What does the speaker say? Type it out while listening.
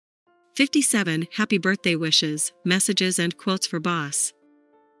57 Happy birthday wishes, messages and quotes for boss.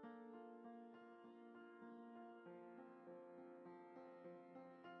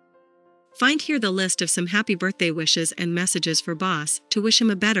 Find here the list of some happy birthday wishes and messages for boss to wish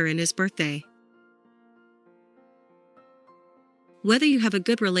him a better in his birthday. Whether you have a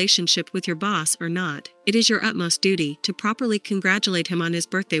good relationship with your boss or not, it is your utmost duty to properly congratulate him on his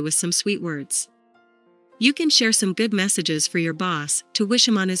birthday with some sweet words. You can share some good messages for your boss to wish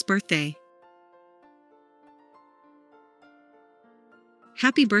him on his birthday.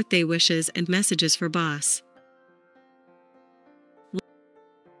 Happy birthday wishes and messages for boss.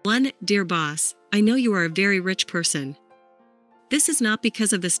 1. Dear boss, I know you are a very rich person. This is not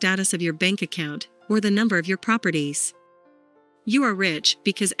because of the status of your bank account or the number of your properties. You are rich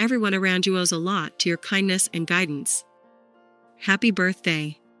because everyone around you owes a lot to your kindness and guidance. Happy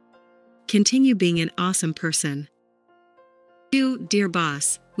birthday. Continue being an awesome person. 2. Dear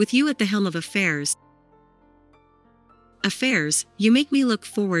boss, with you at the helm of affairs, you make me look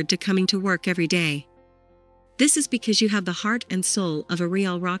forward to coming to work every day. This is because you have the heart and soul of a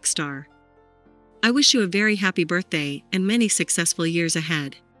real rock star. I wish you a very happy birthday and many successful years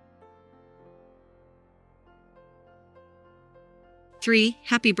ahead. 3.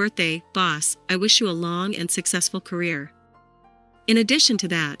 Happy birthday, boss, I wish you a long and successful career. In addition to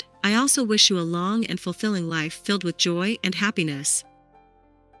that, I also wish you a long and fulfilling life filled with joy and happiness.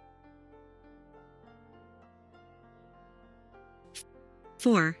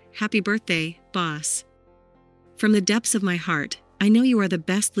 4. Happy birthday, boss. From the depths of my heart, I know you are the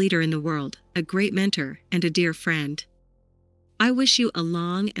best leader in the world, a great mentor, and a dear friend. I wish you a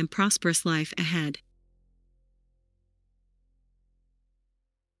long and prosperous life ahead.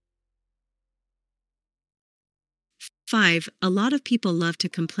 5. A lot of people love to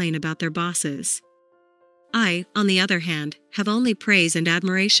complain about their bosses. I, on the other hand, have only praise and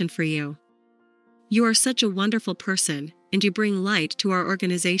admiration for you. You are such a wonderful person, and you bring light to our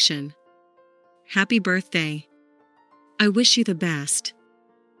organization. Happy birthday. I wish you the best.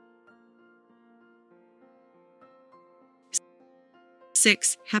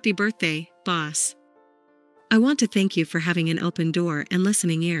 6. Happy birthday, boss. I want to thank you for having an open door and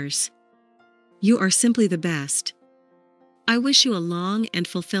listening ears. You are simply the best. I wish you a long and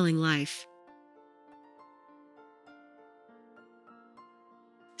fulfilling life.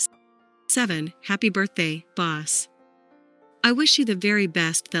 7. Happy birthday, boss. I wish you the very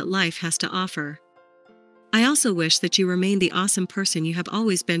best that life has to offer. I also wish that you remain the awesome person you have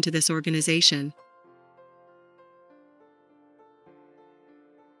always been to this organization.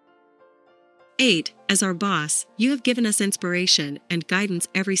 8. As our boss, you have given us inspiration and guidance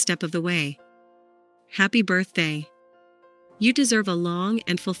every step of the way. Happy birthday. You deserve a long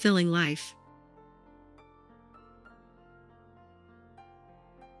and fulfilling life.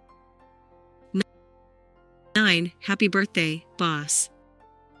 9. Happy birthday, boss.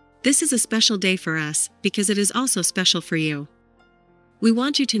 This is a special day for us because it is also special for you. We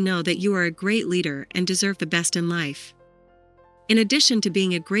want you to know that you are a great leader and deserve the best in life. In addition to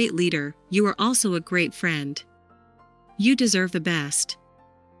being a great leader, you are also a great friend. You deserve the best.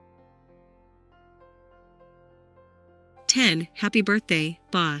 10. Happy birthday,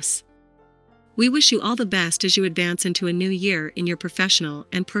 boss. We wish you all the best as you advance into a new year in your professional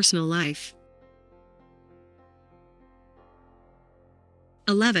and personal life.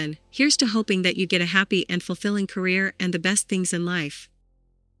 11. Here's to hoping that you get a happy and fulfilling career and the best things in life.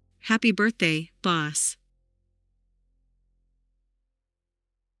 Happy birthday, boss.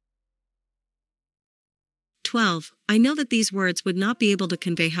 12. I know that these words would not be able to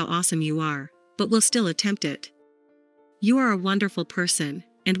convey how awesome you are, but we'll still attempt it. You are a wonderful person,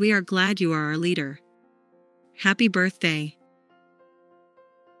 and we are glad you are our leader. Happy birthday.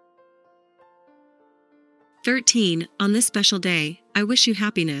 13. On this special day, I wish you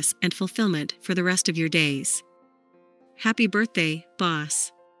happiness and fulfillment for the rest of your days. Happy birthday,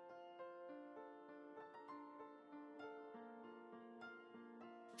 boss.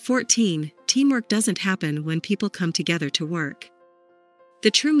 14. Teamwork doesn't happen when people come together to work.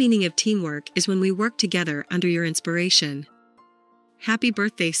 The true meaning of teamwork is when we work together under your inspiration. Happy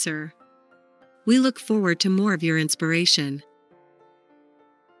birthday, sir. We look forward to more of your inspiration.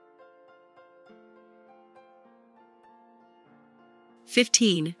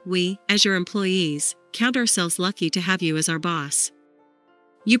 15. We, as your employees, count ourselves lucky to have you as our boss.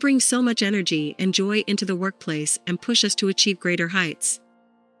 You bring so much energy and joy into the workplace and push us to achieve greater heights.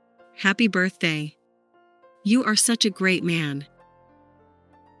 Happy birthday. You are such a great man.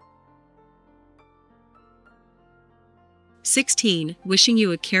 16. Wishing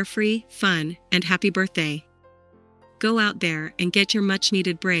you a carefree, fun, and happy birthday. Go out there and get your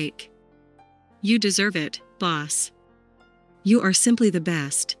much-needed break. You deserve it, boss. You are simply the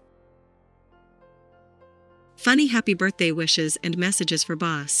best. Funny happy birthday wishes and messages for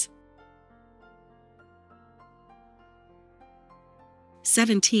boss.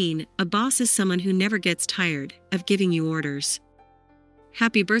 17. A boss is someone who never gets tired of giving you orders.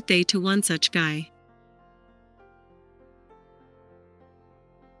 Happy birthday to one such guy.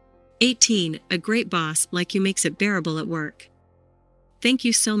 18. A great boss like you makes it bearable at work. Thank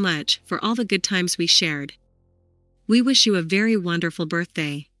you so much for all the good times we shared. We wish you a very wonderful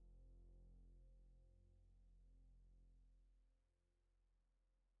birthday.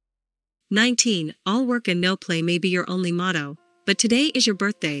 19. All work and no play may be your only motto, but today is your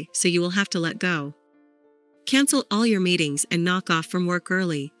birthday, so you will have to let go. Cancel all your meetings and knock off from work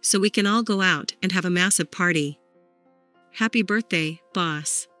early so we can all go out and have a massive party. Happy birthday,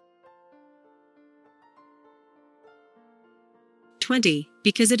 boss. 20.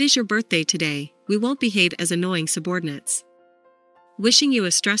 Because it is your birthday today, we won't behave as annoying subordinates. Wishing you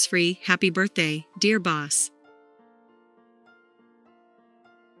a stress-free happy birthday, dear boss.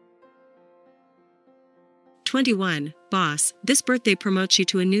 21. Boss, this birthday promotes you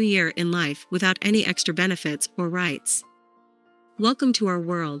to a new year in life without any extra benefits or rights. Welcome to our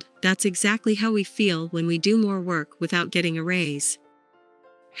world. That's exactly how we feel when we do more work without getting a raise.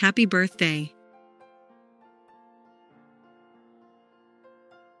 Happy birthday.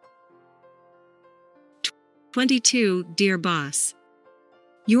 22. Dear boss.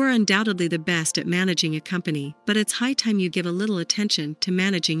 You are undoubtedly the best at managing a company, but it's high time you give a little attention to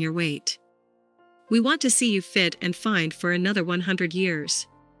managing your weight. We want to see you fit and fine for another 100 years.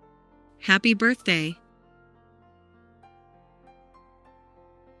 Happy birthday.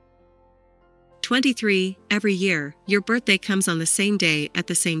 23. Every year, your birthday comes on the same day at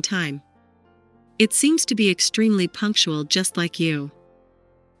the same time. It seems to be extremely punctual just like you.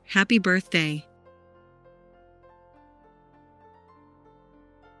 Happy birthday.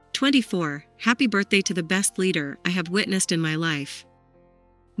 24. Happy birthday to the best leader I have witnessed in my life.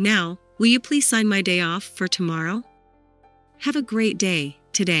 Now, will you please sign my day off for tomorrow? Have a great day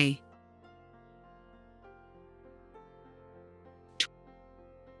today.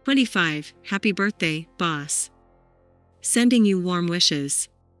 25. Happy birthday, boss. Sending you warm wishes.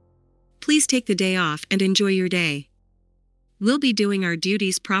 Please take the day off and enjoy your day. We'll be doing our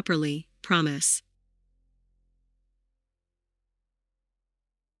duties properly, promise.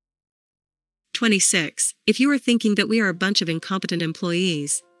 26. If you are thinking that we are a bunch of incompetent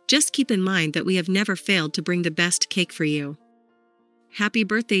employees, just keep in mind that we have never failed to bring the best cake for you. Happy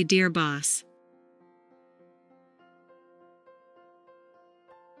birthday, dear boss.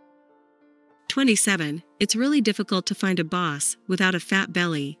 27. It's really difficult to find a boss without a fat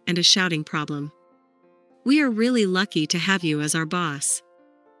belly and a shouting problem. We are really lucky to have you as our boss.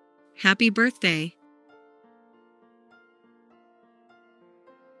 Happy birthday.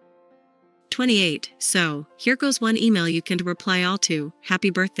 28. So, here goes one email you can reply all to. Happy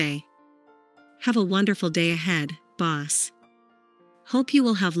birthday. Have a wonderful day ahead, boss. Hope you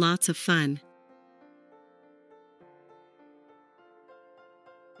will have lots of fun.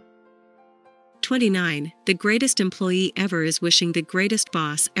 29. The greatest employee ever is wishing the greatest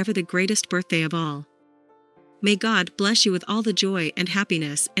boss ever the greatest birthday of all. May God bless you with all the joy and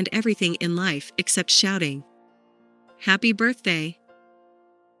happiness and everything in life except shouting. Happy birthday.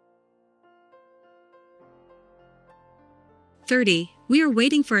 30. We are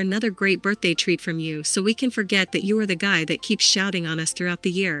waiting for another great birthday treat from you so we can forget that you are the guy that keeps shouting on us throughout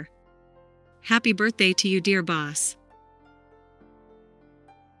the year. Happy birthday to you, dear boss.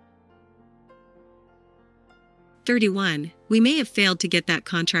 31. We may have failed to get that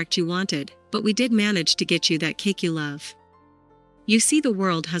contract you wanted, but we did manage to get you that cake you love. You see, the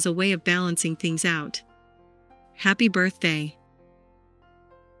world has a way of balancing things out. Happy birthday.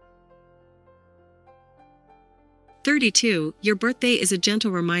 32. Your birthday is a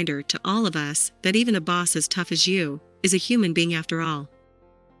gentle reminder to all of us that even a boss as tough as you is a human being after all.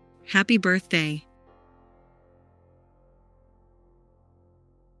 Happy birthday.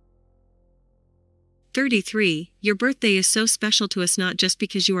 33. Your birthday is so special to us not just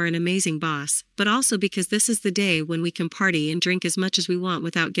because you are an amazing boss, but also because this is the day when we can party and drink as much as we want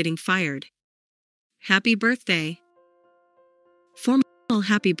without getting fired. Happy birthday. Formal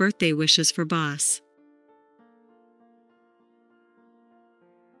happy birthday wishes for boss.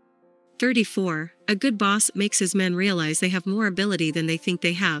 34. A good boss makes his men realize they have more ability than they think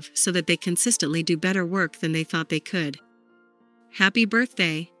they have so that they consistently do better work than they thought they could. Happy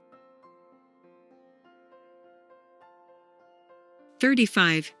birthday.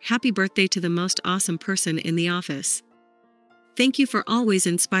 35. Happy birthday to the most awesome person in the office. Thank you for always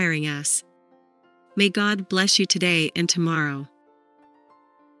inspiring us. May God bless you today and tomorrow.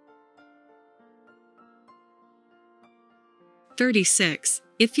 36.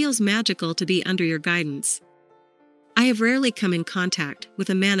 It feels magical to be under your guidance. I have rarely come in contact with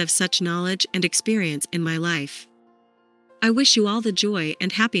a man of such knowledge and experience in my life. I wish you all the joy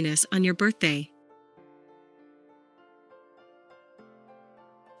and happiness on your birthday.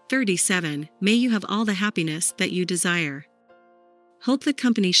 37. May you have all the happiness that you desire. Hope the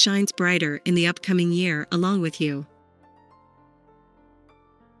company shines brighter in the upcoming year along with you.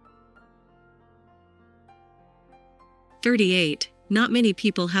 38. Not many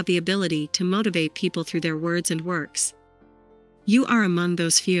people have the ability to motivate people through their words and works. You are among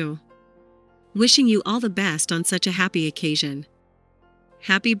those few. Wishing you all the best on such a happy occasion.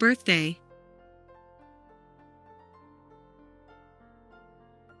 Happy birthday!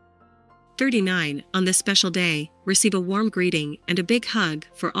 39. On this special day, receive a warm greeting and a big hug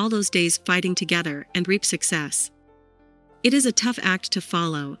for all those days fighting together and reap success. It is a tough act to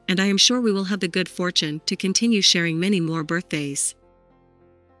follow, and I am sure we will have the good fortune to continue sharing many more birthdays.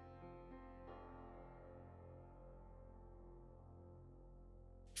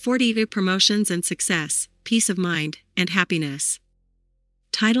 40. Promotions and success, peace of mind, and happiness.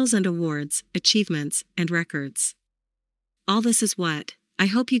 Titles and awards, achievements, and records. All this is what I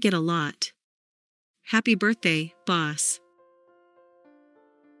hope you get a lot. Happy birthday, boss.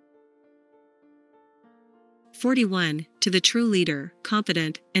 41. To the true leader,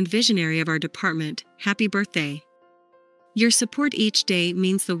 confident, and visionary of our department, happy birthday. Your support each day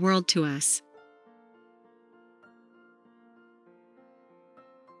means the world to us.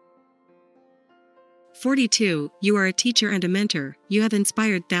 42. You are a teacher and a mentor. You have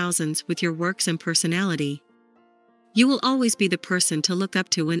inspired thousands with your works and personality. You will always be the person to look up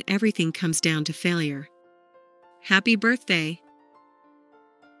to when everything comes down to failure. Happy birthday.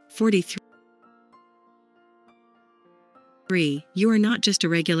 43. You are not just a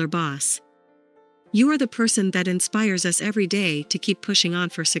regular boss. You are the person that inspires us every day to keep pushing on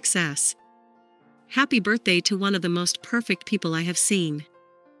for success. Happy birthday to one of the most perfect people I have seen.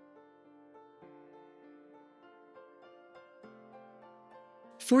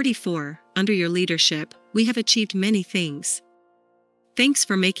 44. Under your leadership, we have achieved many things. Thanks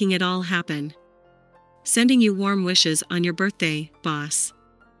for making it all happen. Sending you warm wishes on your birthday, boss.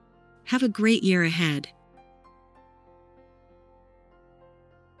 Have a great year ahead.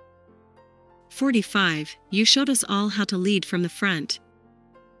 45. You showed us all how to lead from the front.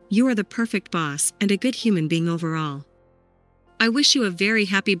 You are the perfect boss and a good human being overall. I wish you a very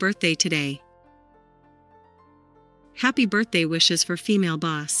happy birthday today. Happy birthday wishes for female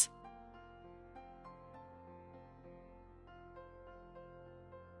boss.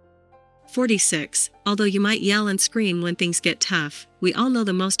 46. Although you might yell and scream when things get tough, we all know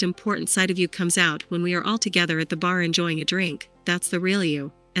the most important side of you comes out when we are all together at the bar enjoying a drink. That's the real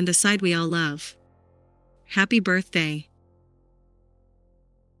you, and the side we all love. Happy birthday.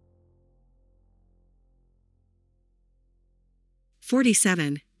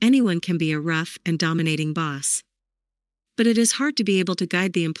 47. Anyone can be a rough and dominating boss. But it is hard to be able to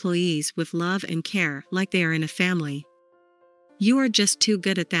guide the employees with love and care like they are in a family. You are just too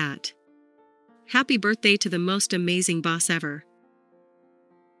good at that. Happy birthday to the most amazing boss ever.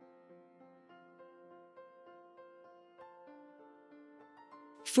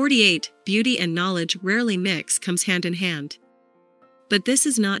 48. Beauty and knowledge rarely mix comes hand in hand. But this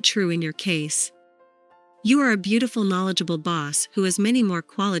is not true in your case. You are a beautiful, knowledgeable boss who has many more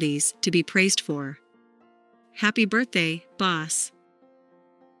qualities to be praised for. Happy birthday, boss.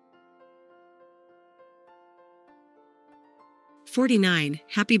 49.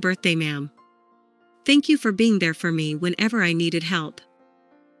 Happy birthday, ma'am. Thank you for being there for me whenever I needed help.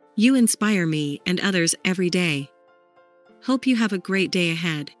 You inspire me and others every day. Hope you have a great day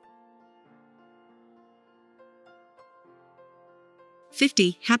ahead.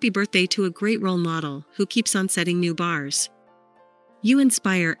 50. Happy birthday to a great role model who keeps on setting new bars. You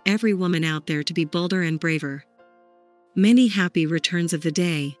inspire every woman out there to be bolder and braver. Many happy returns of the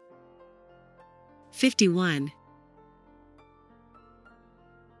day. 51.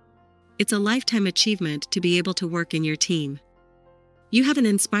 It's a lifetime achievement to be able to work in your team. You have an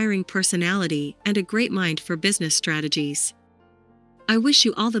inspiring personality and a great mind for business strategies. I wish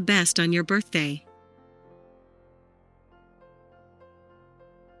you all the best on your birthday.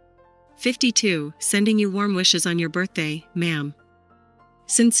 52. Sending you warm wishes on your birthday, ma'am.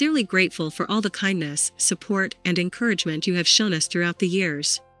 Sincerely grateful for all the kindness, support, and encouragement you have shown us throughout the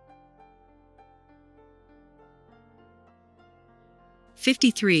years.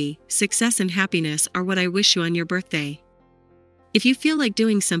 53. Success and happiness are what I wish you on your birthday. If you feel like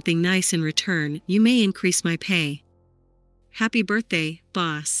doing something nice in return, you may increase my pay. Happy birthday,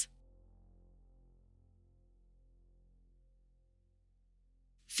 boss.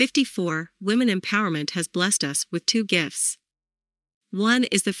 54. Women empowerment has blessed us with two gifts. One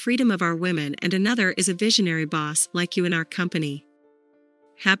is the freedom of our women, and another is a visionary boss like you in our company.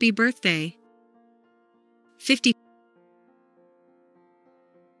 Happy birthday. 55.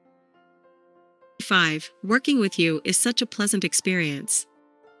 Working with you is such a pleasant experience.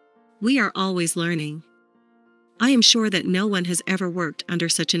 We are always learning. I am sure that no one has ever worked under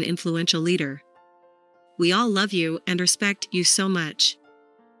such an influential leader. We all love you and respect you so much.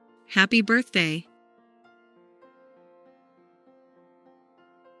 Happy birthday.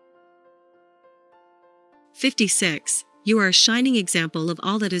 56. You are a shining example of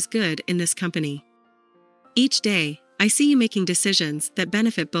all that is good in this company. Each day, I see you making decisions that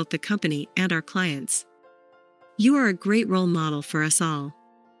benefit both the company and our clients. You are a great role model for us all.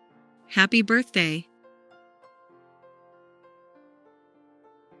 Happy birthday.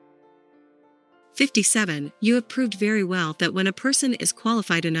 57. You have proved very well that when a person is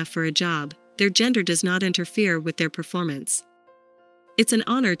qualified enough for a job, their gender does not interfere with their performance. It's an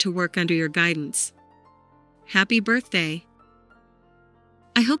honor to work under your guidance. Happy birthday.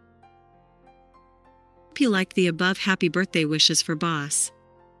 I hope you liked the above happy birthday wishes for boss.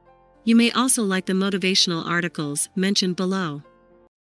 You may also like the motivational articles mentioned below.